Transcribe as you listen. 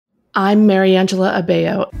I'm Mariangela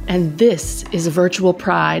Abeo, and this is Virtual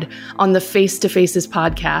Pride on the Face to Faces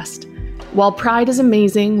podcast. While Pride is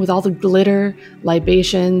amazing with all the glitter,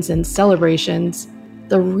 libations, and celebrations,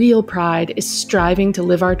 the real Pride is striving to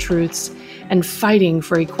live our truths and fighting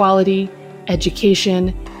for equality,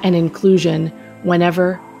 education, and inclusion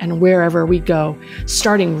whenever and wherever we go,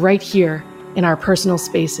 starting right here in our personal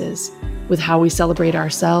spaces with how we celebrate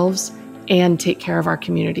ourselves and take care of our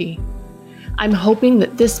community. I'm hoping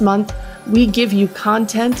that this month we give you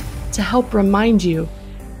content to help remind you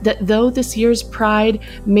that though this year's Pride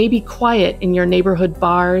may be quiet in your neighborhood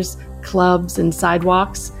bars, clubs, and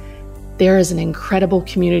sidewalks, there is an incredible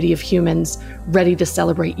community of humans ready to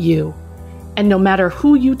celebrate you. And no matter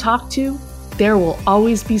who you talk to, there will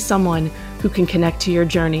always be someone who can connect to your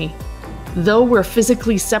journey. Though we're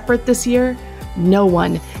physically separate this year, no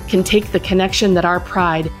one can take the connection that our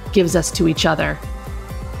Pride gives us to each other.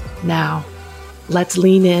 Now, let's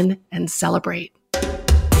lean in and celebrate.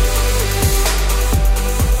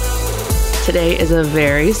 Today is a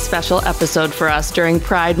very special episode for us during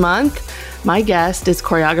Pride Month. My guest is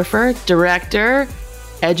choreographer, director,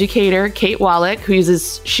 educator, Kate Wallich, who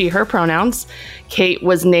uses she, her pronouns. Kate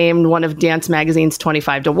was named one of Dance Magazine's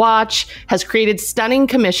 25 to Watch, has created stunning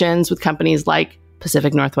commissions with companies like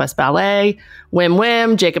Pacific Northwest Ballet, Whim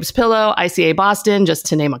W'Him, Jacob's Pillow, ICA Boston, just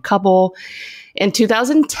to name a couple. In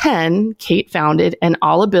 2010, Kate founded an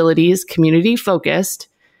all-abilities, community-focused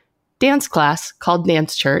dance class called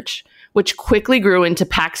Dance Church, which quickly grew into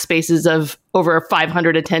packed spaces of over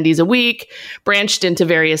 500 attendees a week, branched into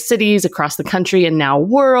various cities across the country and now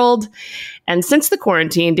world. And since the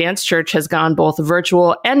quarantine, Dance Church has gone both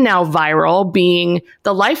virtual and now viral, being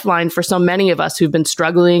the lifeline for so many of us who've been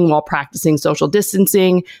struggling while practicing social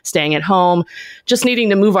distancing, staying at home, just needing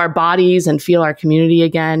to move our bodies and feel our community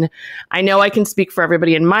again. I know I can speak for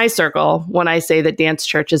everybody in my circle when I say that Dance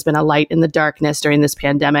Church has been a light in the darkness during this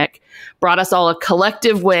pandemic, brought us all a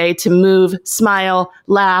collective way to move, smile,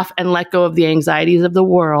 laugh, and let go of the anxieties of the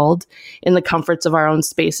world in the comforts of our own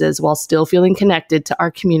spaces while still feeling connected to our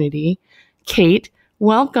community. Kate,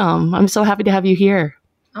 welcome. I'm so happy to have you here.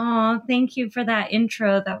 Oh, thank you for that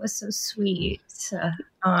intro. That was so sweet.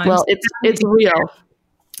 Well, it's real.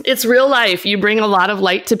 It's real life. You bring a lot of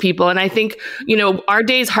light to people. And I think, our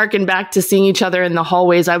days harken back to seeing each other in the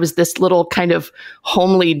hallways. I was this little kind of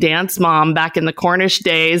homely dance mom back in the Cornish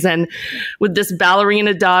days, and with this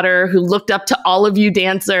ballerina daughter who looked up to all of you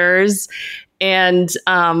dancers. And,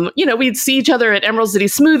 we'd see each other at Emerald City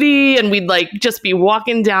Smoothie, and we'd just be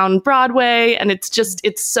walking down Broadway. And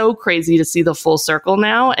it's so crazy to see the full circle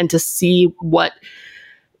now and to see what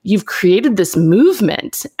you've created, this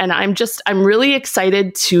movement. And I'm really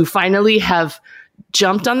excited to finally have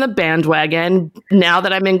jumped on the bandwagon now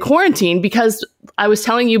that I'm in quarantine, because I was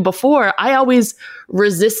telling you before, I always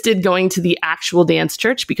resisted going to the actual dance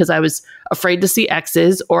church because I was afraid to see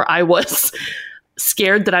exes, or I was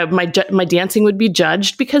scared that my dancing would be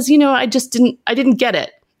judged because, I didn't get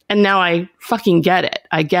it. And now I fucking get it.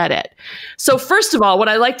 I get it. So first of all, what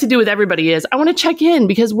I like to do with everybody is I want to check in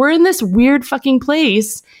because we're in this weird fucking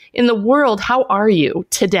place in the world. How are you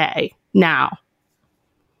today, now?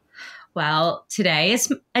 Well, today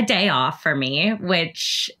is a day off for me,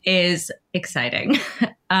 which is exciting.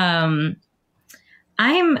 I'm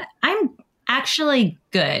actually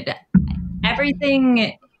good.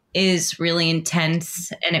 Everything is really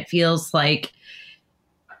intense, and it feels like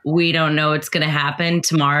we don't know what's going to happen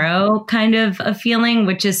tomorrow kind of a feeling,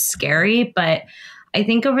 which is scary. But I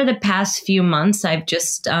think over the past few months, I've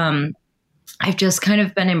just kind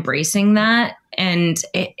of been embracing that. And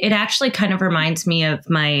it actually kind of reminds me of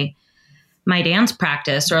my dance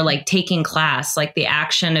practice, or taking class, the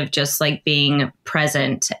action of just being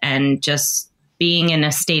present and just being in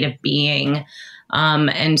a state of being,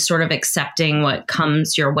 and sort of accepting what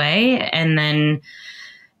comes your way. And then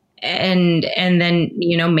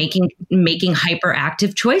making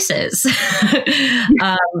hyperactive choices.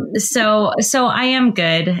 So I am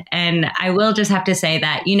good. And I will just have to say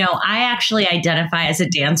that, I actually identify as a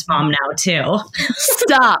dance mom now too.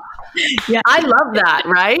 Stop. Yeah. I love that.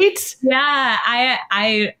 Right? Yeah.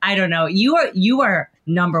 I don't know. You are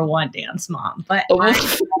number one dance mom, but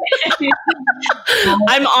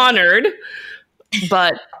I'm honored.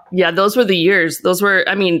 But yeah, those were the years.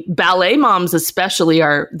 Ballet moms especially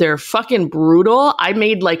they're fucking brutal. I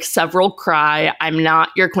made several cry. I'm not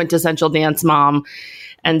your quintessential dance mom.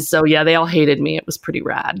 And so, yeah, they all hated me. It was pretty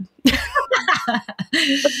rad.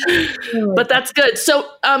 But that's good. So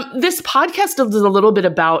this podcast is a little bit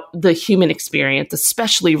about the human experience,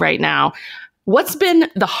 especially right now. What's been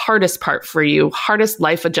the hardest part for you, hardest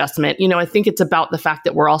life adjustment? I think it's about the fact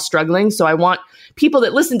that we're all struggling. So I want people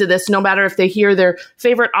that listen to this, no matter if they hear their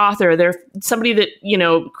favorite author, they're somebody that,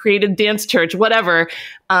 created dance church, whatever,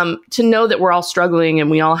 to know that we're all struggling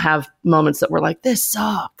and we all have moments that we're like, this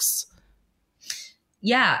sucks.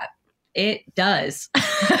 Yeah, it does.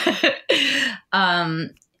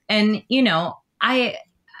 And,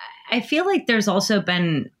 I feel like there's also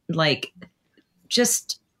been like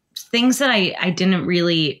just things that I didn't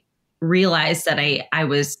really realize that I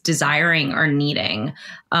was desiring or needing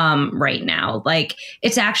right now. Like,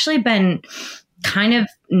 it's actually been kind of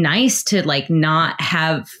nice to like not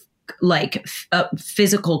have like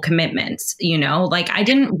physical commitments, like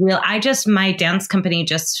my dance company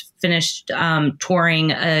just finished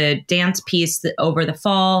touring a dance piece over the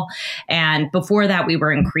fall. And before that, we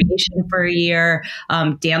were in creation for a year.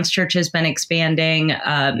 Dance church has been expanding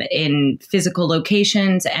in physical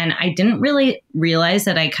locations. And I didn't really realize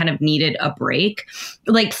that I kind of needed a break,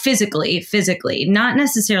 like physically, not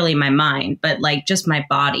necessarily my mind, but like just my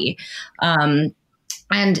body.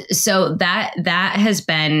 And so that has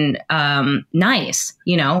been nice,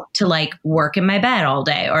 to like work in my bed all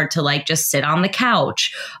day or to like just sit on the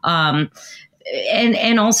couch.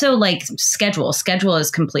 And also like schedule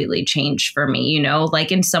has completely changed for me,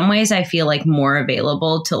 like in some ways I feel like more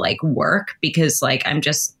available to like work because like I'm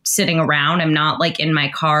just sitting around. I'm not like in my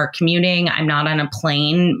car commuting. I'm not on a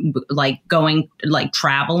plane, like going, like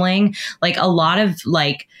traveling, like a lot of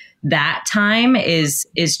like that time is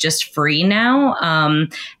just free now.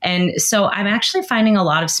 And so I'm actually finding a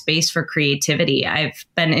lot of space for creativity. I've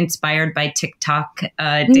been inspired by TikTok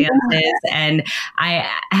dances, and I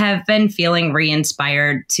have been feeling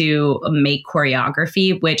re-inspired to make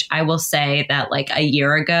choreography, which I will say that like a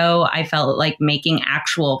year ago, I felt like making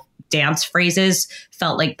actual dance phrases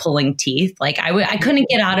felt like pulling teeth. Like I couldn't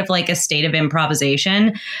get out of like a state of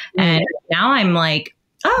improvisation. And now I'm like,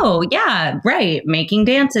 oh yeah, right. Making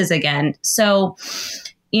dances again. So,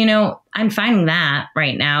 I'm finding that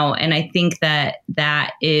right now. And I think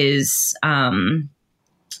that is,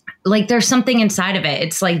 like there's something inside of it.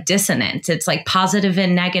 It's like dissonance. It's like positive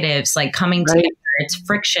and negatives, like coming together. It's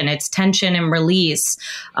friction, it's tension and release.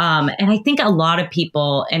 And I think a lot of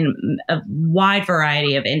people in a wide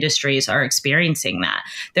variety of industries are experiencing that.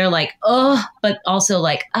 They're like, oh, but also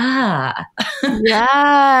like, ah.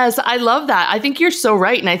 Yes, I love that. I think you're so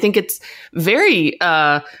right. And I think it's very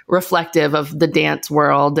reflective of the dance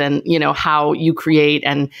world and, how you create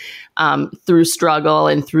and through struggle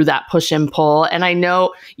and through that push and pull. And I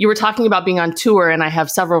know you were talking about being on tour, and I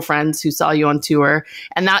have several friends who saw you on tour.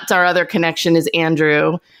 And that's our other connection is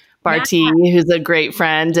Andrew Barty, who's a great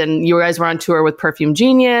friend. And you guys were on tour with Perfume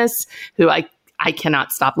Genius, who I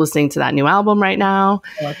cannot stop listening to that new album right now.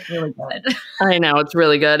 Oh, it's really good. I know, it's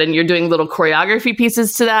really good. And you're doing little choreography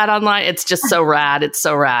pieces to that online. It's just so rad. It's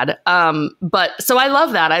so rad. But so I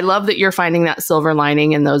love that. I love that you're finding that silver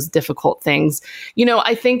lining in those difficult things.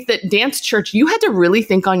 I think that dance church, you had to really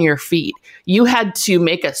think on your feet. You had to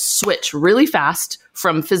make a switch really fast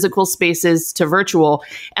from physical spaces to virtual.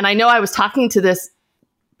 And I know I was talking to this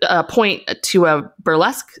point to a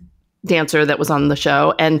burlesque dancer that was on the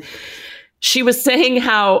show, and she was saying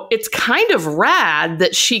how it's kind of rad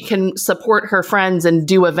that she can support her friends and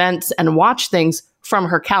do events and watch things from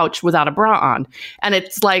her couch without a bra on. And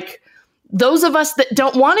it's like those of us that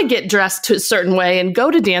don't want to get dressed to a certain way and go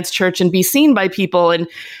to dance church and be seen by people and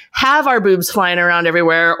have our boobs flying around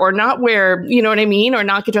everywhere or not wear, you know what I mean, or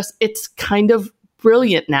not get dressed. It's kind of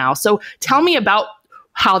brilliant now. So tell me about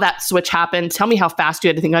how that switch happened. Tell me how fast you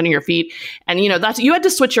had to think on your feet. And, that's you had to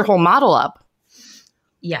switch your whole model up.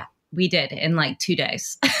 Yeah. We did in like 2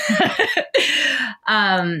 days.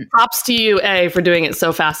 Props to you, for doing it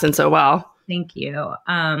so fast and so well. Thank you.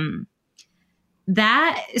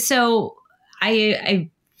 So I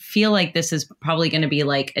feel like this is probably going to be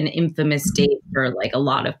like an infamous date for like a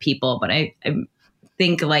lot of people, but I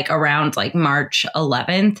think like around like March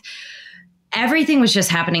 11th, everything was just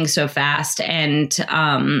happening so fast. And,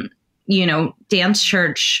 dance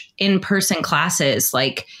church in-person classes,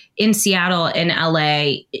 like in Seattle, in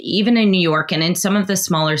LA, even in New York, and in some of the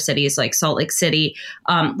smaller cities like Salt Lake City,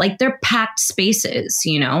 like they're packed spaces,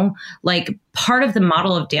 like part of the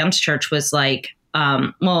model of dance church was like,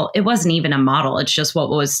 it wasn't even a model. It's just what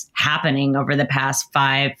was happening over the past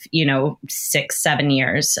 5, 6, 7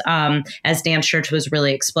 years, as dance church was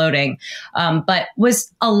really exploding. But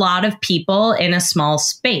was a lot of people in a small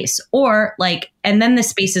space and then the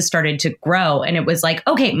spaces started to grow and it was like,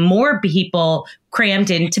 okay, more people crammed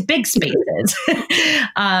into big spaces.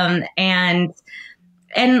 And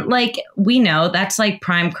And like, we know that's like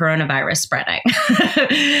prime coronavirus spreading.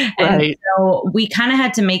 And Right. so we kind of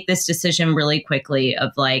had to make this decision really quickly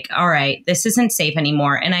of like, all right, this isn't safe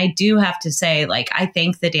anymore. And I do have to say, like, I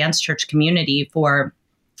thank the dance church community for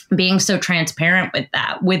being so transparent with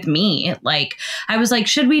that with me. Like, I was like,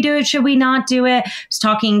 should we do it? Should we not do it? I was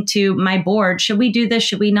talking to my board. Should we do this?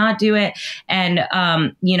 Should we not do it? And,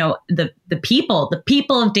 the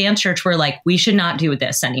people of dance church were like, we should not do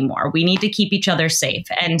this anymore. We need to keep each other safe.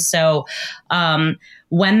 And so,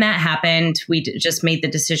 when that happened, we just made the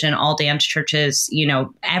decision, all dance churches,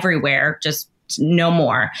 everywhere, just no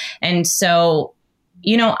more. And so,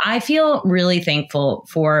 I feel really thankful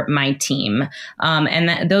for my team.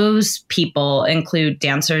 And those people include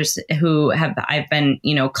dancers who I've been,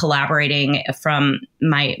 collaborating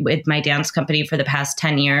with my dance company for the past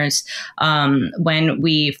 10 years. When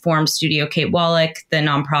we formed Studio Kate Wallich, the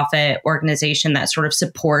nonprofit organization that sort of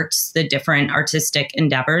supports the different artistic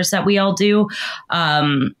endeavors that we all do.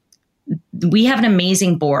 We have an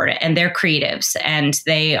amazing board, and they're creatives, and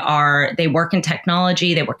they work in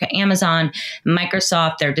technology. They work at Amazon,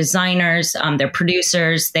 Microsoft. They're designers. They're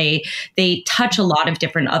producers. They touch a lot of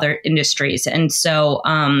different other industries. And so,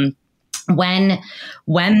 when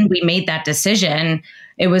we made that decision,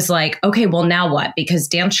 it was like, okay, well, now what? Because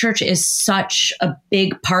dance church is such a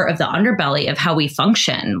big part of the underbelly of how we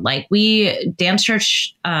function. Like dance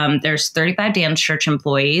church, there's 35 dance church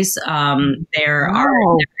employees. There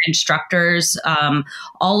are instructors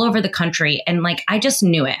all over the country. And like, I just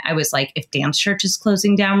knew it. I was like, if dance church is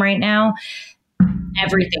closing down right now,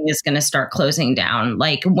 everything is going to start closing down,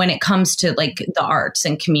 like when it comes to like the arts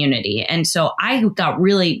and community. And so I got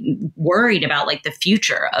really worried about like the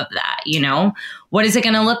future of that, what is it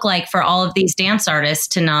going to look like for all of these dance artists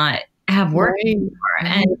to not have work anymore?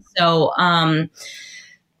 And so,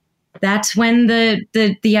 that's when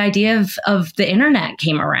the idea of the internet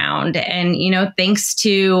came around. And, thanks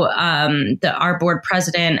to, our board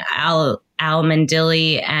president, Al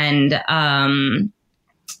Mandilli, and,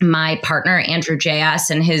 my partner, Andrew J.S.,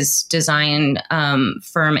 and his design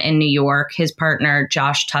firm in New York, his partner,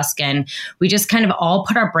 Josh Tuscan, we just kind of all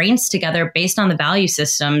put our brains together based on the value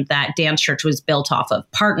system that dance church was built off of: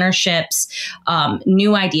 partnerships,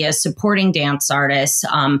 new ideas, supporting dance artists,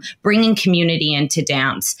 bringing community into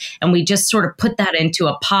dance. And we just sort of put that into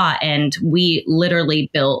a pot, and we literally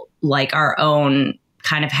built like our own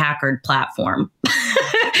kind of hackered platform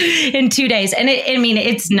in 2 days. And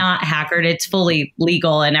it's not hackered. It's fully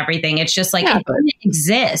legal and everything. It's just like, it didn't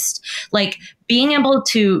exist. Like, being able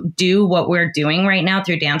to do what we're doing right now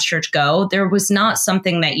through Dance Church Go, there was not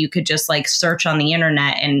something that you could just like search on the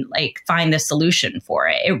internet and like find the solution for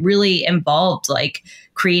it. It really involved like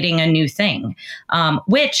creating a new thing,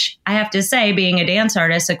 which I have to say, being a dance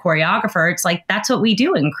artist, a choreographer, it's like, that's what we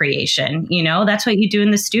do in creation. That's what you do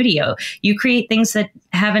in the studio. You create things that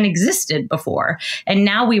haven't existed before. And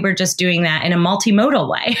now we were just doing that in a multimodal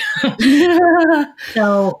way.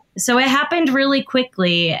 So it happened really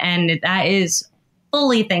quickly. And that is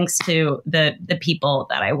fully thanks to the people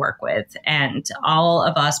that I work with, and all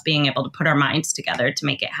of us being able to put our minds together to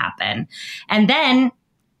make it happen. And then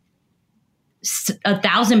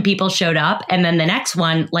 1,000 people showed up. And then the next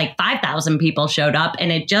one, like 5,000 people showed up,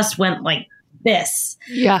 and it just went like this.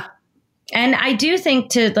 Yeah. And I do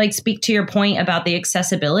think, to like speak to your point about the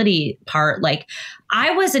accessibility part, like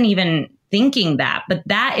I wasn't even thinking that, but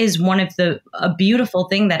that is one of a beautiful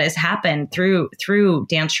thing that has happened through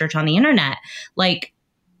Dance Church on the internet. Like,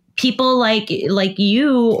 people like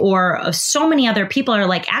you or so many other people are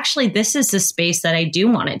like, actually, this is the space that I do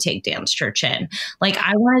want to take Dance Church in. Like,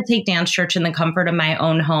 I want to take Dance Church in the comfort of my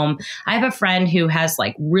own home. I have a friend who has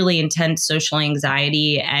like really intense social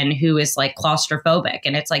anxiety and who is like claustrophobic.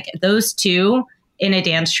 And it's like those two in a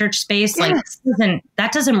dance church space, like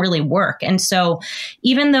that doesn't really work. And so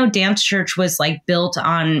even though Dance Church was like built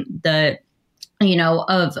on the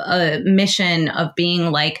of a mission of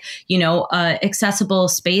being like, accessible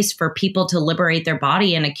space for people to liberate their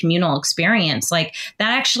body in a communal experience, like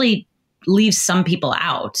that actually leaves some people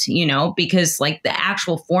out, because like the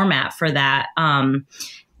actual format for that,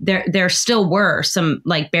 there still were some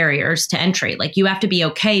like barriers to entry. Like, you have to be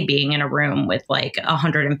okay being in a room with like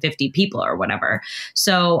 150 people or whatever.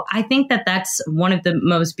 So I think that that's one of the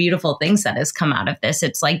most beautiful things that has come out of this.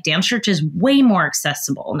 It's like Dance Church is way more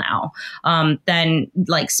accessible now than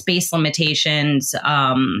like space limitations,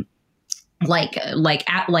 like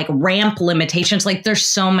ramp limitations. Like, there's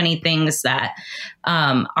so many things that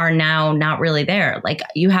are now not really there. Like,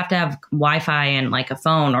 you have to have Wi-Fi and like a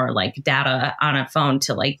phone or like data on a phone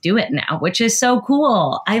to like do it now, which is so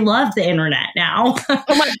cool. I love the internet now. Oh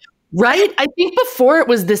my, Right? I think before it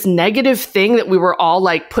was this negative thing that we were all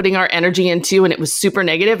like putting our energy into, and it was super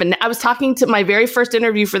negative. And I was talking to my very first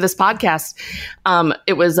interview for this podcast.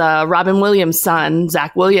 It was Robin Williams' son,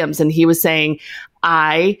 Zach Williams, and he was saying,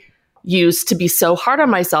 I used to be so hard on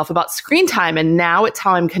myself about screen time, and now it's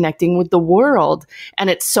how I'm connecting with the world. And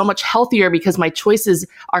it's so much healthier because my choices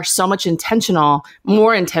are so much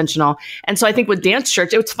more intentional. And so I think with Dance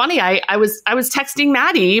Church, it's funny. I was texting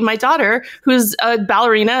Maddie, my daughter, who's a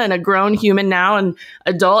ballerina and a grown human now and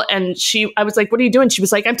adult. And I was like, what are you doing? She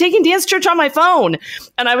was like, I'm taking Dance Church on my phone.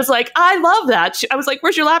 And I was like, I love that. I was like,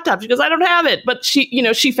 where's your laptop? She goes, I don't have it. But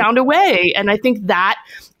she found a way. And I think that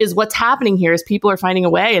is what's happening here is people are finding a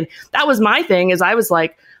way. And that was my thing is I was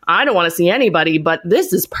like, I don't want to see anybody, but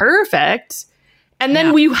this is perfect. And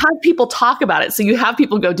then we have people talk about it. So you have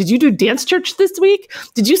people go, did you do Dance Church this week?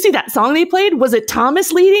 Did you see that song they played? Was it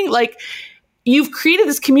Thomas leading? Like you've created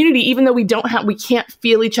this community, even though we can't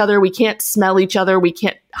feel each other. We can't smell each other. We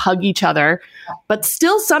can't hug each other, but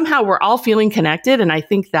still somehow we're all feeling connected. And I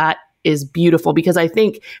think that is beautiful because I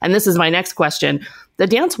think, and this is my next question, the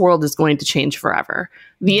dance world is going to change forever.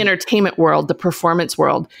 The entertainment world, the performance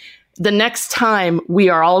world. The next time we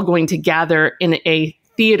are all going to gather in a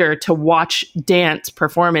theater to watch dance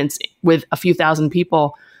performance with a few thousand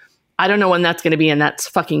people, I don't know when that's going to be. And that's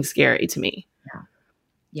fucking scary to me.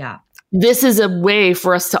 Yeah. This is a way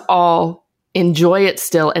for us to all enjoy it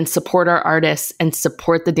still and support our artists and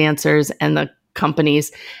support the dancers and the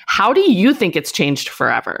companies. How do you think it's changed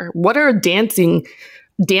forever? What are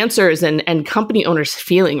dancers and company owners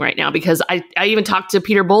feeling right now? Because I even talked to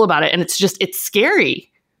Peter Bull about it, and it's scary.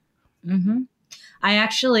 Mm-hmm.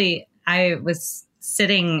 I was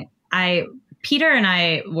sitting, Peter and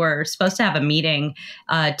I were supposed to have a meeting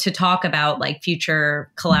to talk about like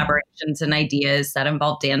future collaborations and ideas that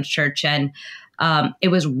involve Dance Church. And it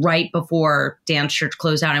was right before Dance Church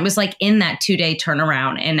closed down. It was like in that 2-day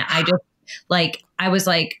turnaround. And I was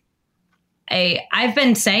like, I've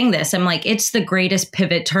been saying this. I'm like, it's the greatest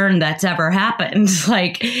pivot turn that's ever happened.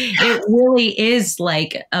 Like it really is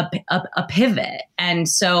like a pivot. And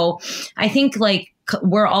so I think like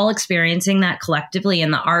we're all experiencing that collectively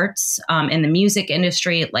in the arts, in the music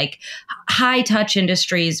industry, like high touch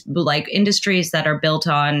industries, like industries that are built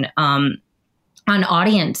on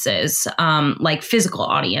audiences, like physical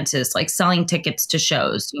audiences, like selling tickets to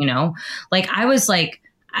shows, like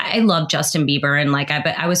I love Justin Bieber, and like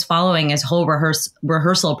I was following his whole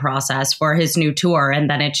rehearsal process for his new tour, and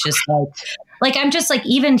then it's just like I'm just like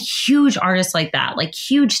even huge artists like that, like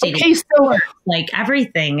huge stadiums, like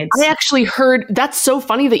everything. I actually heard that's so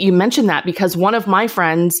funny that you mentioned that because one of my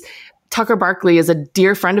friends, Tucker Barkley, is a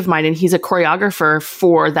dear friend of mine, and he's a choreographer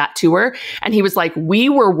for that tour. And he was like, we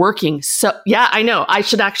were working. So yeah, I know. I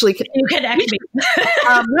should actually connect me.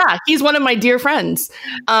 Yeah, he's one of my dear friends.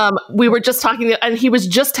 We were just talking, and he was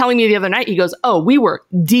just telling me the other night. He goes, "Oh, we were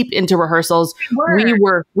deep into rehearsals.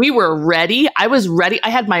 We were ready. I was ready. I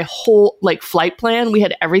had my whole like flight plan. We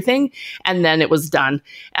had everything, and then it was done.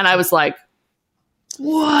 And I was like,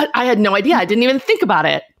 what? I had no idea. I didn't even think about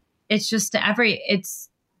it. It's just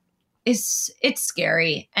it's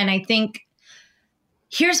scary. And I think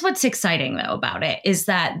here's what's exciting though about it is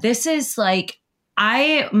that this is like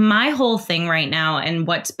my whole thing right now, and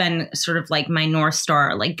what's been sort of like my North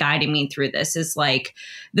Star, like guiding me through this is like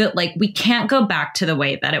that, like we can't go back to the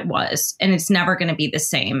way that it was, and it's never going to be the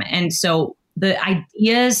same. And so the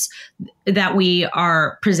ideas that we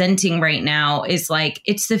are presenting right now is like,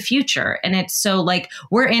 it's the future. And it's so like,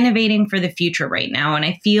 we're innovating for the future right now. And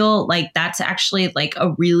I feel like that's actually like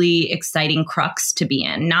a really exciting crux to be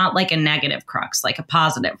in, not like a negative crux, like a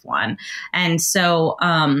positive one. And so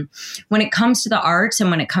when it comes to the arts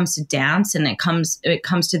and when it comes to dance and it comes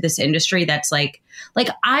to this industry that's like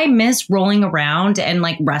I miss rolling around and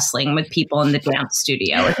like wrestling with people in the dance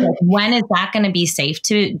studio. It's like, when is that going to be safe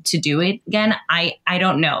to do it again? I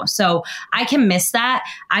don't know. So I can miss that.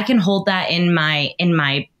 I can hold that in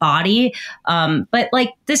my body. But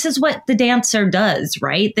like, this is what the dancer does,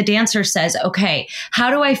 right? The dancer says, okay,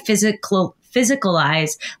 how do I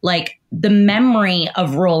physicalize like the memory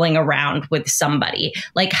of rolling around with somebody?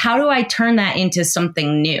 Like, how do I turn that into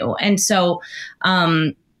something new? And so,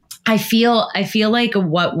 I feel like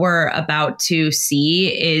what we're about to see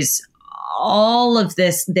is all of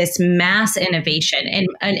this mass innovation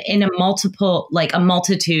in a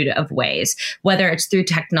multitude of ways, whether it's through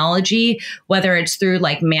technology, whether it's through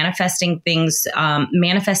like manifesting things,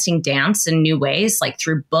 manifesting dance in new ways, like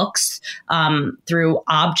through books, through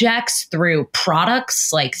objects, through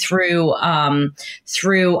products, like through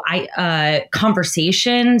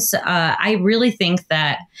conversations. I really think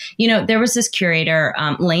that, there was this curator,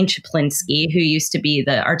 Lane Chaplinsky, who used to be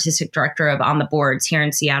the artistic director of On the Boards here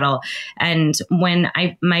in Seattle. And when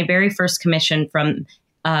my very first commission from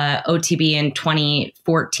OTB in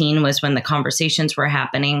 2014 was when the conversations were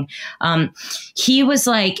happening. He was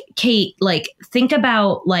like, Kate, like, think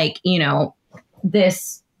about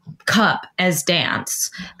this cup as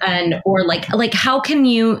dance, or how can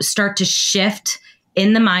you start to shift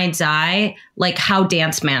in the mind's eye, like how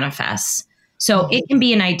dance manifests? So it can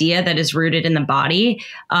be an idea that is rooted in the body.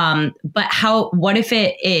 But what if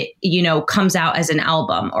it comes out as an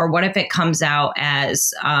album, or what if it comes out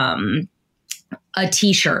as a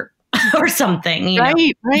t-shirt or something,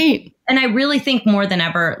 Right. And I really think more than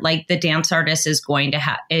ever, like the dance artist is going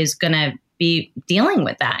to be dealing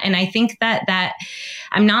with that. And I think that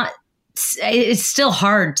it's still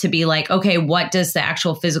hard to be like, okay, what does the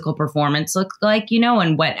actual physical performance look like,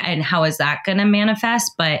 and how is that going to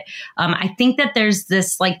manifest? But I think that there's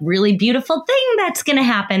this like really beautiful thing that's going to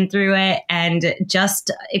happen through it, and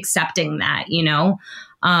just accepting that,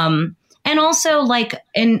 and also like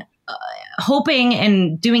hoping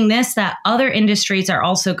and doing this, that other industries are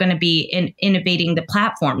also going to be innovating the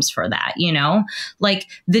platforms for that, like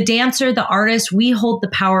the dancer, the artist, we hold the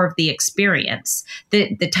power of the experience.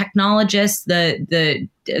 The technologist, the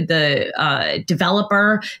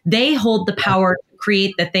developer, they hold the power to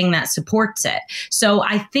create the thing that supports it. So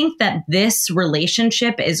I think that this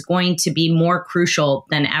relationship is going to be more crucial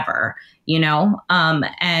than ever.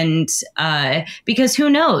 Because who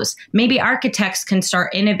knows, maybe architects can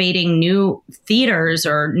start innovating new theaters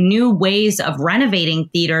or new ways of renovating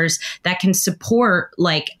theaters that can support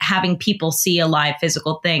like having people see a live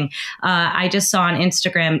physical thing. I just saw on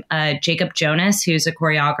Instagram, Jacob Jonas, who's a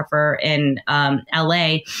choreographer in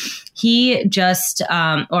LA. He just,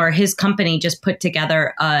 or his company just put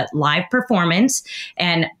together a live performance,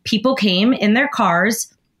 and people came in their cars.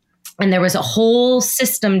 And there was a whole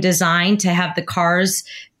system designed to have the cars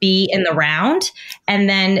be in the round. And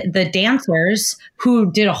then the dancers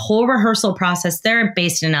who did a whole rehearsal process, they're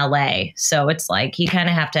based in LA. So it's like, you kind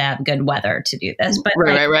of have to have good weather to do this. But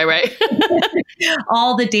right.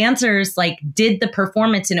 all the dancers like did the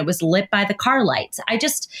performance, and it was lit by the car lights.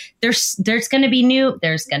 There's going to be new.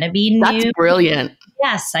 That's brilliant.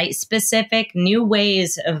 Yeah, site specific new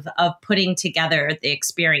ways of putting together the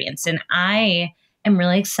experience. And I'm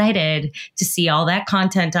really excited to see all that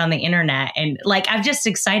content on the internet. And like, I'm just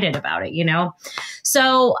excited about it,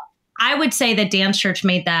 So I would say that Dance Church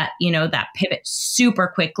made that, that pivot super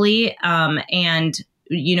quickly. And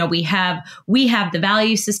we have the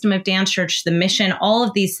value system of Dance Church, the mission, all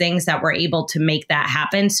of these things that were able to make that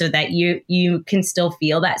happen so that you can still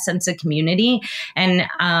feel that sense of community. And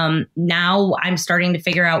now I'm starting to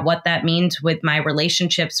figure out what that means with my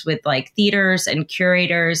relationships with like theaters and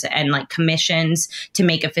curators and like commissions to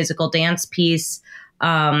make a physical dance piece.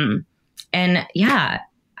 It's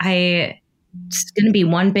going to be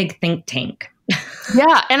one big think tank.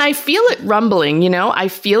 Yeah. And I feel it rumbling, I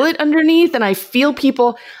feel it underneath, and I feel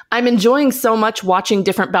people. I'm enjoying so much watching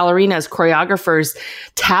different ballerinas, choreographers,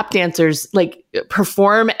 tap dancers, like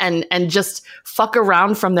perform and just fuck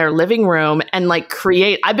around from their living room and like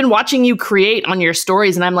create. I've been watching you create on your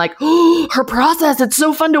stories, and I'm like, oh, her process. It's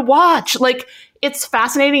so fun to watch. Like, it's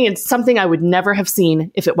fascinating. It's something I would never have seen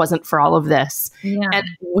if it wasn't for all of this. Yeah.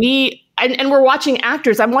 And we're watching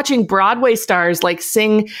actors. I'm watching Broadway stars like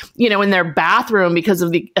sing, in their bathroom because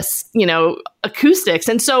of the, acoustics.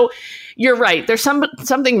 And so you're right. There's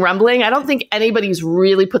something rumbling. I don't think anybody's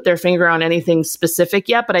really put their finger on anything specific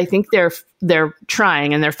yet, but I think they're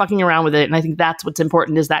trying and they're fucking around with it. And I think that's what's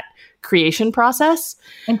important, is that creation process.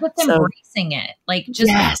 And with embracing it, like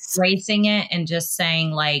just embracing it and just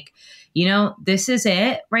saying like, this is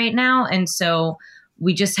it right now. And so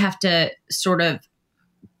we just have to sort of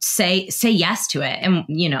say yes to it. And,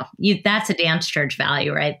 that's a Dance Church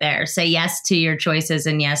value right there. Say yes to your choices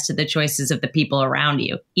and yes to the choices of the people around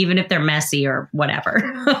you, even if they're messy or whatever.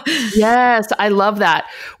 Yes, I love that.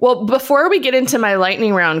 Well, before we get into my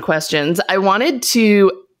lightning round questions, I wanted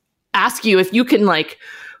to ask you if you can like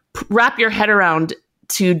wrap your head around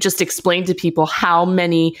to just explain to people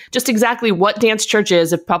just exactly what Dance Church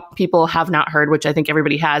is, if people have not heard, which I think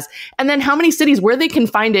everybody has, and then how many cities, where they can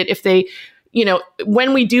find it if they,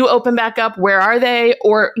 when we do open back up, where are they?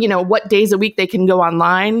 Or, what days a week they can go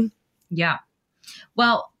online? Yeah.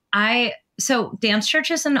 Well, so Dance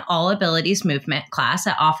Church is an all abilities movement class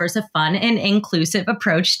that offers a fun and inclusive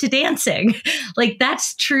approach to dancing. Like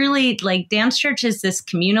that's truly like Dance Church is this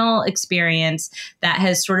communal experience that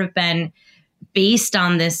has sort of been based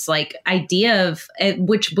on this like idea of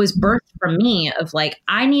which was birthed from me of like,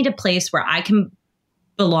 I need a place where I can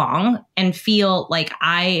belong and feel like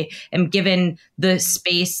I am given the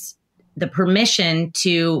space, the permission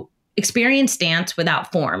to experience dance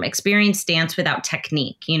without form, experience dance without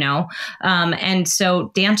technique, and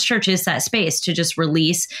so Dance Church is that space to just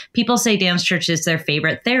release. People say Dance Church is their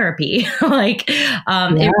favorite therapy.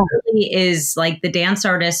 It really is. Like the dance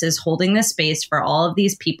artist is holding this space for all of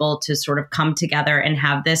these people to sort of come together and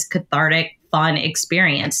have this cathartic, fun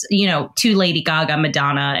experience, to Lady Gaga,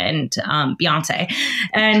 Madonna, and Beyonce.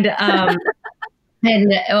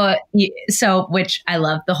 So, which I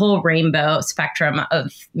love, the whole rainbow spectrum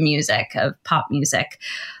of music, of pop music.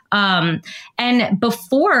 And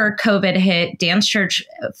before COVID hit, Dance Church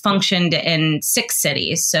functioned in 6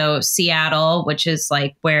 cities. So Seattle, which is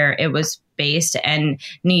like where it was based, and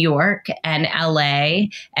New York and LA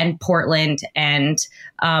and Portland, and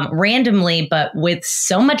randomly, but with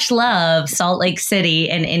so much love, Salt Lake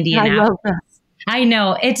City and Indianapolis. I love that. I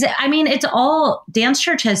know. It's all Dance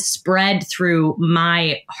Church has spread through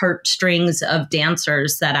my heartstrings of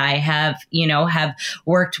dancers that I have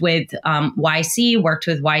worked with YC, worked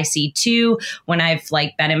with YC2 when I've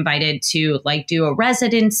like been invited to like do a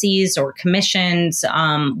residencies or commissions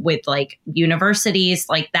with like universities.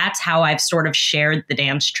 Like that's how I've sort of shared the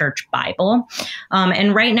Dance Church Bible.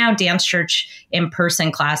 And right now, Dance Church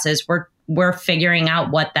in-person classes, we're figuring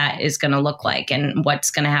out what that is going to look like and what's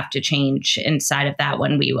going to have to change inside of that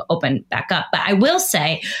when we open back up. But I will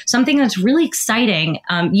say something that's really exciting.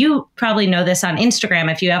 You probably know this on Instagram.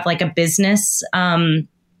 If you have like a business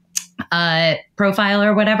profile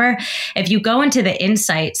or whatever, if you go into the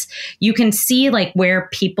insights, you can see like where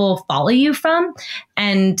people follow you from.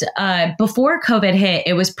 And before COVID hit,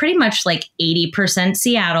 it was pretty much like 80%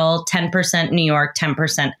 Seattle, 10% New York,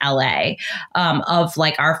 10% LA of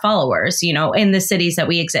like our followers, in the cities that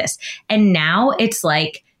we exist. And now it's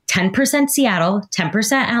like 10% Seattle,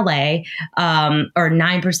 10% LA, or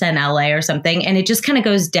 9% LA or something. And it just kind of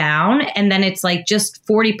goes down. And then it's like just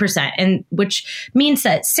 40%. And which means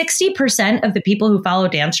that 60% of the people who follow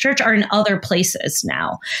Dance Church are in other places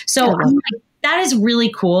now. So I'm like, that is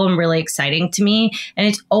really cool and really exciting to me. And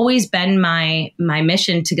it's always been my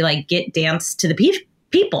mission to like get dance to the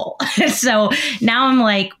people. So now I'm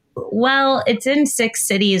like, well, it's in 6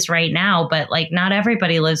 cities right now, but like not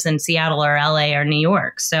everybody lives in Seattle or LA or New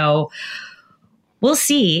York. So we'll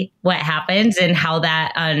see what happens and how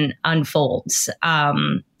that unfolds. But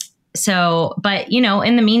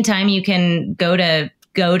in the meantime, you can go to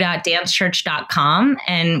go.dancechurch.com,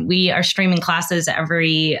 and we are streaming classes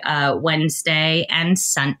every Wednesday and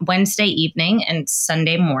Wednesday evening and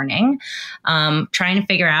Sunday morning. Trying to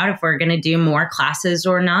figure out if we're going to do more classes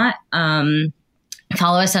or not.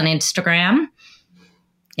 Follow us on Instagram.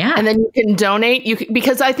 Yeah. And then you can donate.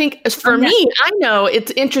 Because I think for me, I know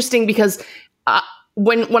it's interesting because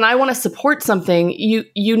when I want to support something,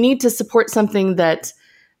 you need to support something that,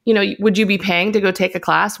 would you be paying to go take a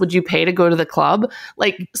class? Would you pay to go to the club?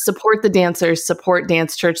 Like support the dancers, support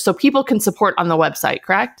Dance Church so people can support on the website,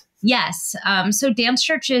 correct? Yes. So Dance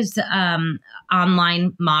Church's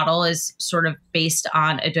online model is sort of based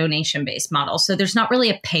on a donation-based model. So there's not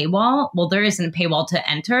really a paywall. Well, there isn't a paywall to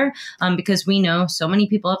enter because we know so many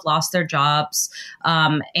people have lost their jobs.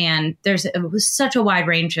 And it was such a wide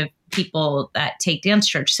range of people that take Dance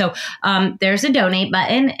Church. So there's a donate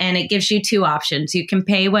button, and it gives you 2 options. You can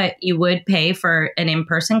pay what you would pay for an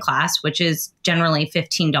in-person class, which is generally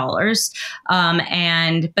 $15.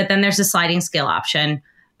 But then there's a sliding scale option.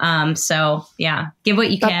 So yeah, give what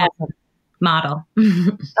you can. Awesome. Model.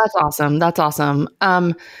 That's awesome.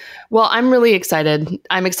 Well, I'm really excited.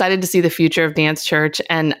 I'm excited to see the future of Dance Church.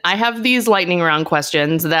 And I have these lightning round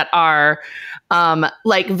questions that are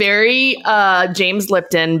like very James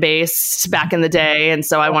Lipton based back in the day. And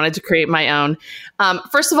so I wanted to create my own.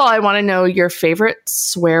 First of all, I want to know your favorite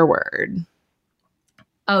swear word.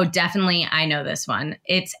 Oh, definitely. I know this one.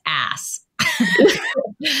 It's ass.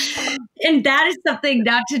 And that is something,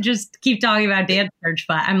 not to just keep talking about Dance Church,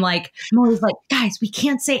 but I'm always like, guys, we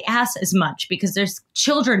can't say ass as much because there's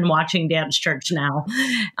children watching Dance Church now,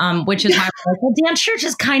 which is why I'm like, well, Dance Church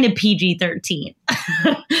is kind of PG-13.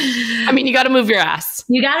 I mean, you got to move your ass.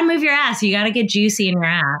 You got to move your ass. You got to get juicy in your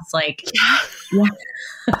ass. Like, yeah.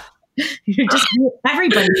 You're just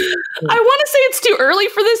everybody. I want to say it's too early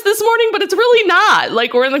for this morning, but it's really not.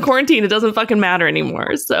 Like, we're in the quarantine. It doesn't fucking matter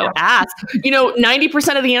anymore. So ask.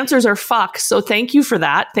 90% of the answers are fuck. So thank you for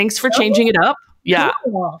that. Thanks for changing it up. Yeah.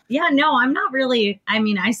 Cool. Yeah, no, I'm not really. I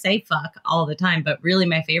mean, I say fuck all the time, but really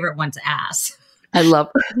my favorite one's ass. I love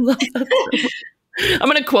that. I'm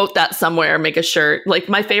going to quote that somewhere, make a shirt. Like,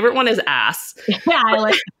 my favorite one is ass. Yeah, I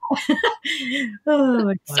like that.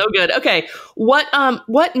 Oh, so good. Okay.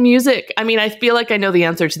 What music? I mean, I feel like I know the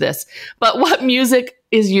answer to this, but what music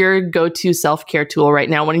is your go-to self-care tool right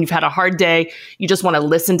now when you've had a hard day, you just want to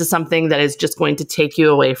listen to something that is just going to take you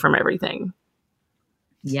away from everything?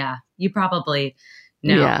 Yeah, you probably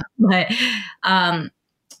know. Yeah. But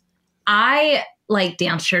I like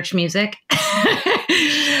dance church music.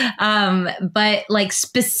 But like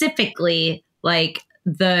specifically like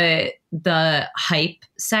the hype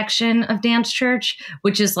section of dance church,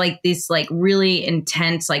 which is like this like really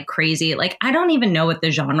intense, like crazy, like I don't even know what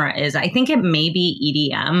the genre is. I think it may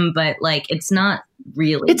be EDM, but like it's not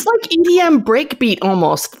really. It's like EDM breakbeat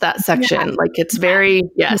almost, that section. Yeah. Like it's very,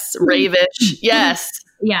 yes, rave-ish. Yes.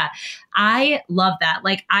 Yeah. I love that.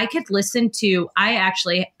 Like I could listen to, I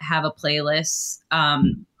actually have a playlists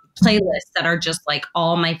that are just like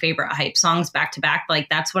all my favorite hype songs back to back. Like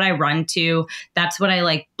that's what I run to. That's what I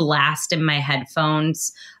like blast in my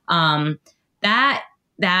headphones. That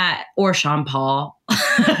or Sean Paul.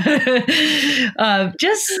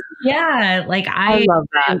 Just, yeah. Like I love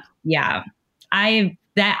that. Yeah. I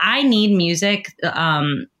need music,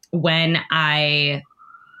 when I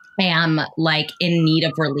am like in need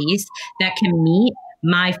of release that can meet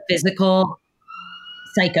my physical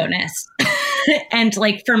psychoness. And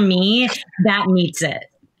like for me, that meets it.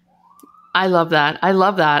 I love that.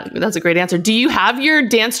 That's a great answer. Do you have your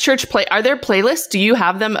dance church are there playlists? Do you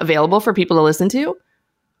have them available for people to listen to?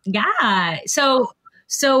 Yeah. So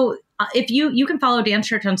if you can follow Dance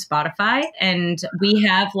Church on Spotify, and we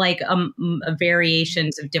have like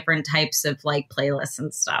variations of different types of like playlists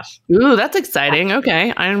and stuff. Ooh, that's exciting.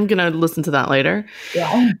 Okay. I'm going to listen to that later.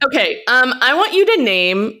 Yeah. Okay. I want you to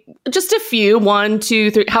name just a few, 1, 2,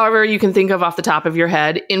 3, however you can think of off the top of your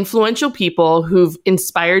head, influential people who've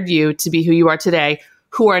inspired you to be who you are today,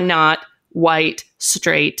 who are not white,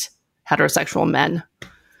 straight, heterosexual men,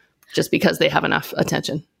 just because they have enough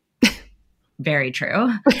attention. Very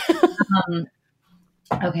true.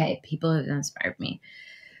 Okay, people have inspired me.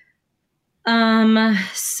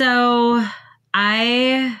 So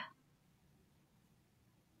I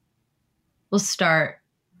will start.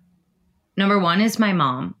 Number 1 is my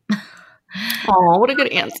mom. Oh, what a good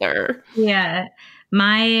answer. Yeah.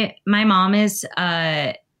 My mom is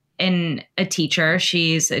a teacher.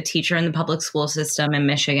 She's a teacher in the public school system in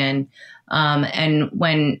Michigan. And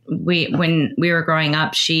when we were growing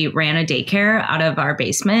up, she ran a daycare out of our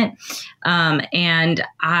basement. And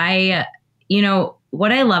I,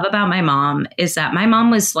 what I love about my mom is that my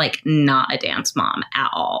mom was like not a dance mom at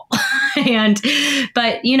all.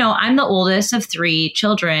 But I'm the oldest of 3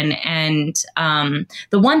 children. And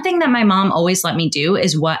the one thing that my mom always let me do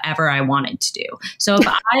is whatever I wanted to do. So if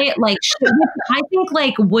I like, I think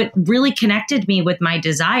like what really connected me with my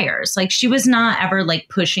desires, like she was not ever like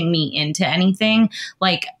pushing me into anything.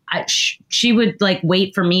 Like she would like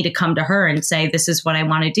wait for me to come to her and say, this is what I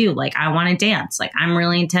want to do. Like, I want to dance. Like, I'm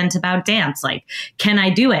really intense about dance. Like, can I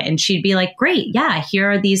do it? And she'd be like, great. Yeah.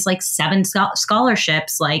 Here are these like 7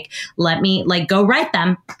 scholarships. Like, let me like go write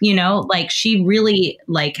them, like she really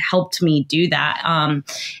like helped me do that.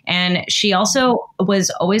 And she also was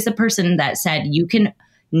always the person that said, you can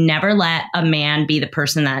never let a man be the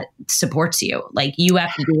person that supports you. Like, you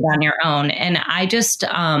have to do it on your own. And I just,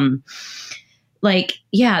 like,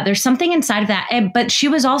 yeah, there's something inside of that. But she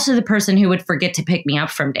was also the person who would forget to pick me up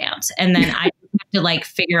from dance. And then I have to like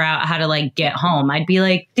figure out how to like get home. I'd be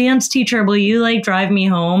like, dance teacher, will you like drive me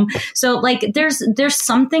home? So like, there's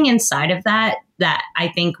something inside of that I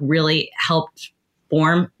think really helped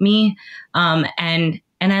form me. And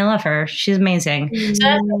I love her. She's amazing. Mm-hmm. So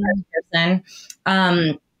that's the first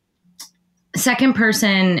person. Second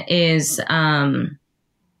person is,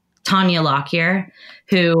 Tanya Lockyer,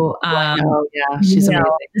 who, she's amazing.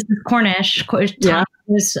 This is Cornish. Tanya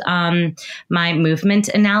was my movement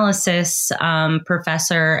analysis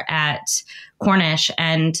professor at Cornish,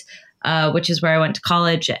 and which is where I went to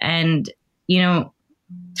college. And,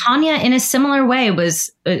 Tanya, in a similar way,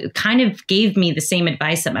 was kind of gave me the same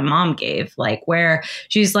advice that my mom gave, like where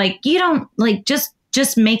she's like, you don't like just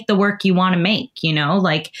make the work you want to make,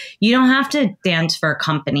 like you don't have to dance for a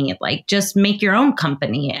company, like just make your own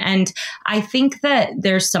company. And I think that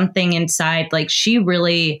there's something inside, like she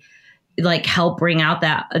really like helped bring out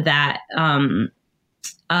that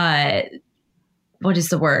what is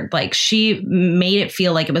the word? Like she made it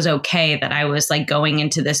feel like it was okay that I was like going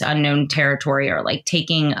into this unknown territory or like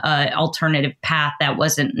taking a alternative path that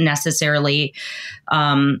wasn't necessarily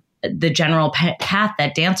the general path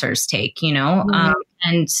that dancers take, you know?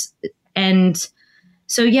 And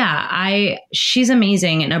so, yeah, she's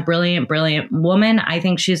amazing and a brilliant, brilliant woman. I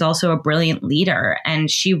think she's also a brilliant leader,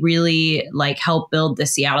 and she really like helped build the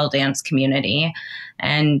Seattle dance community.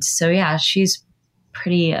 And so, yeah, she's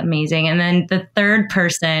pretty amazing. And then the third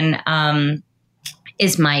person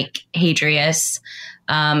is Mike Hadrius,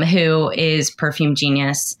 who is Perfume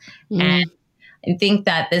Genius. And I think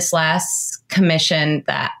that this last commission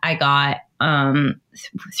that I got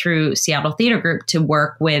through Seattle Theater Group to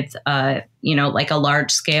work with, like a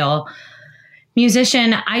large scale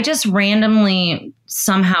musician, I just randomly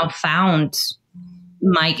somehow found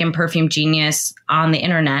Mike and Perfume Genius on the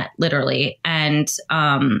internet, literally. And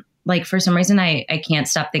like for some reason, I can't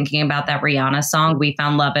stop thinking about that Rihanna song, We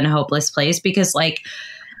Found Love in a Hopeless Place, because like,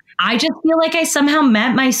 I just feel like I somehow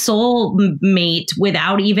met my soul mate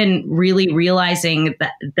without even really realizing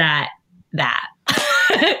that.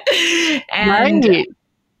 And right.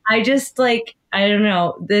 I just like, I don't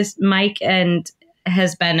know, this Mike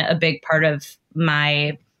has been a big part of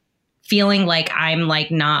my feeling like I'm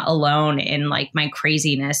like not alone in like my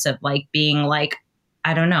craziness of like being like,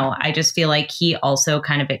 I don't know. I just feel like he also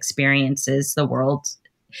kind of experiences the world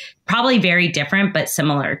probably very different, but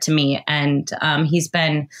similar to me. And he's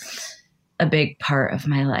been a big part of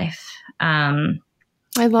my life. I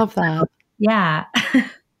love that. Yeah.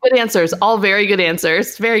 Good answers. All very good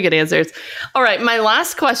answers. Very good answers. All right. My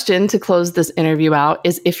last question to close this interview out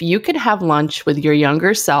is, if you could have lunch with your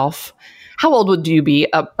younger self, how old would you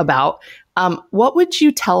be about? What would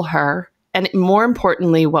you tell her? And more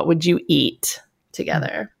importantly, what would you eat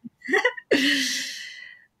together?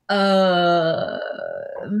 My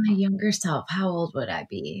younger self, how old would I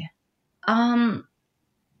be?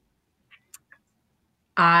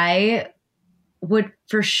 I would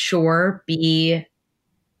for sure be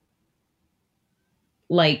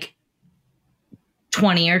like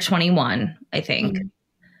 20 or 21, I think.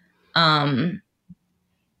 Mm-hmm.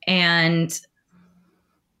 And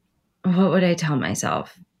what would I tell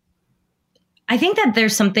myself? I think that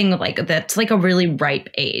there's something like that's like a really ripe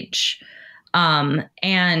age.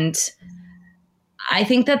 And I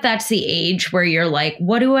think that that's the age where you're like,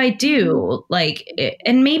 what do I do? Like,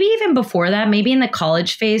 and maybe even before that, maybe in the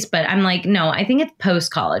college phase, but I'm like, no, I think it's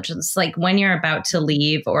post-college. It's like when you're about to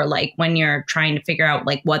leave, or like when you're trying to figure out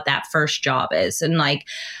like what that first job is. And like,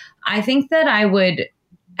 I think that I would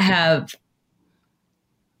have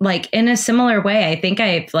like, in a similar way, I think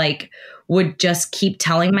I like would just keep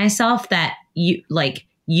telling myself that you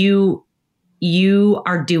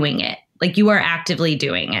are doing it. Like you are actively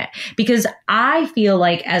doing it, because I feel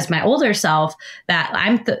like as my older self that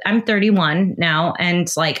I'm 31 now. And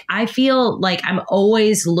like, I feel like I'm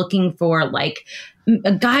always looking for like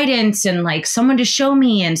guidance and like someone to show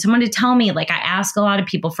me and someone to tell me. Like I ask a lot of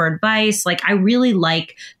people for advice. Like I really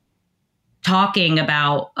like talking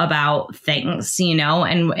about things, you know,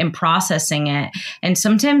 and processing it. And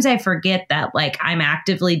sometimes I forget that like I'm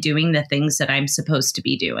actively doing the things that I'm supposed to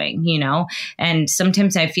be doing, you know? And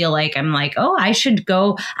sometimes I feel like I'm like, oh, I should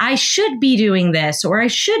be doing this, or I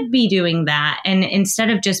should be doing that. And instead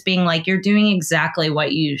of just being like, you're doing exactly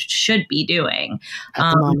what you should be doing.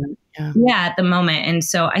 At the moment. Yeah, at the moment. And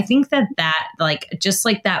so I think that like, just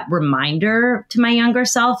like that reminder to my younger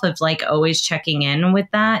self of like always checking in with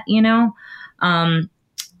that, you know? And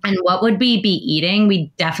what would we be eating?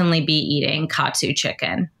 We'd definitely be eating katsu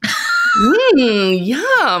chicken.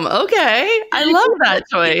 Yum. Okay. I love that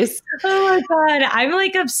choice. Oh my God. I'm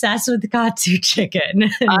like obsessed with katsu chicken.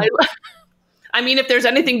 I mean, if there's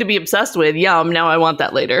anything to be obsessed with, yum. Now I want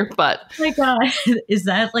that later, but. Oh my God. Is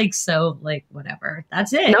that like, so like, whatever.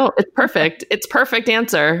 That's it. No, it's perfect. It's perfect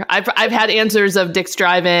answer. I've had answers of Dick's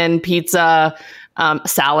Drive-In, pizza,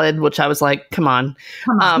 salad, which I was like, come on.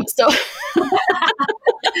 So,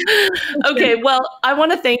 okay. Well, I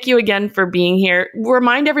want to thank you again for being here.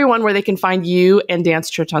 Remind everyone where they can find you and Dance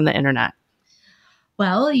Church on the internet.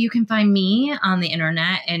 Well, you can find me on the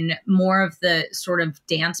internet and more of the sort of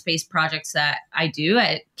dance-based projects that I do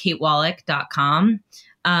at katewallich.com.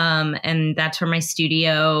 And that's where my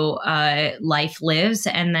studio life lives.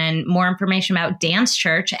 And then more information about Dance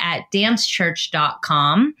Church at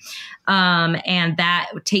dancechurch.com. And that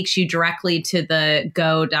takes you directly to the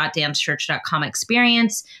go.dancechurch.com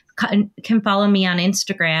experience. Can follow me on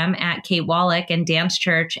Instagram at Kate Wallich and Dance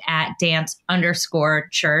Church at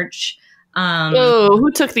dance_church. Oh,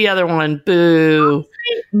 who took the other one? Boo.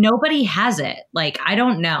 Nobody has it. Like, I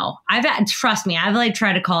don't know. Trust me, I've like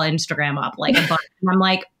tried to call Instagram up like a bunch. And I'm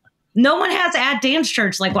like, no one has at dance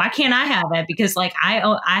church. Like, why can't I have it? Because like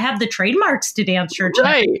I have the trademarks to dance church.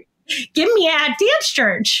 Right. Give me at dance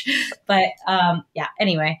church. But yeah,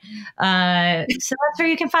 anyway. So that's where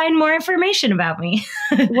you can find more information about me.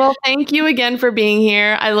 Well, thank you again for being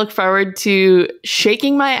here. I look forward to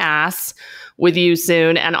shaking my ass with you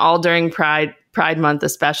soon, and all during Pride Month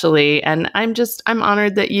especially. And I'm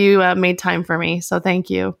honored that you made time for me. So thank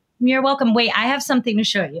you. You're welcome. Wait, I have something to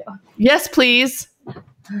show you. Yes, please.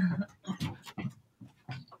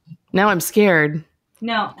 Now I'm scared.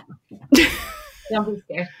 No. Don't be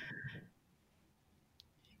scared.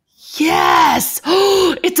 Yes!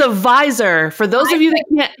 It's a visor. For those of you that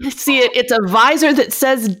can't see it, it's a visor that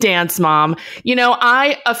says Dance Mom. You know,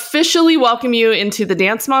 I officially welcome you into the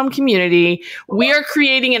Dance Mom community. We are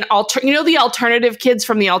creating the alternative kids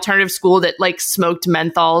from the alternative school that like smoked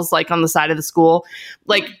menthols like on the side of the school.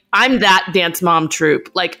 Like, I'm that Dance Mom troop.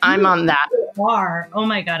 Like, I'm on that. You are. Oh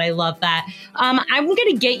my God, I love that. I'm going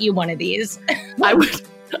to get you one of these.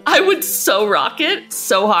 I would so rock it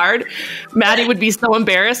so hard. Maddie would be so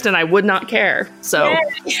embarrassed and I would not care. So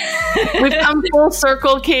we've come full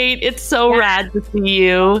circle, Kate. It's so rad to see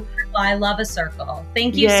you. Well, I love a circle.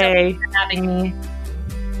 Thank you so much for having me.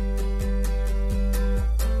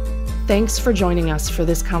 Thanks for joining us for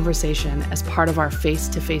this conversation as part of our Face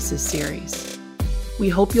to Faces series. We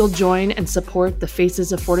hope you'll join and support the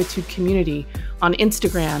Faces of Fortitude community on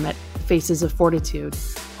Instagram at Faces of Fortitude,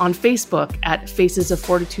 on Facebook at Faces of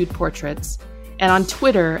Fortitude Portraits, and on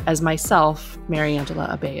Twitter as myself, Mariangela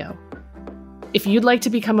Abello. If you'd like to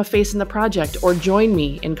become a face in the project or join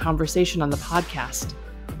me in conversation on the podcast,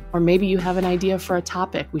 or maybe you have an idea for a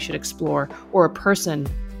topic we should explore or a person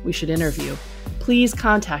we should interview, please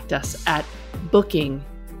contact us at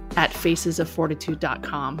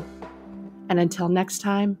booking@facesoffortitude.com. And until next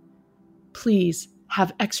time, please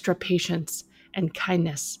have extra patience and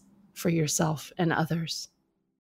kindness for yourself and others.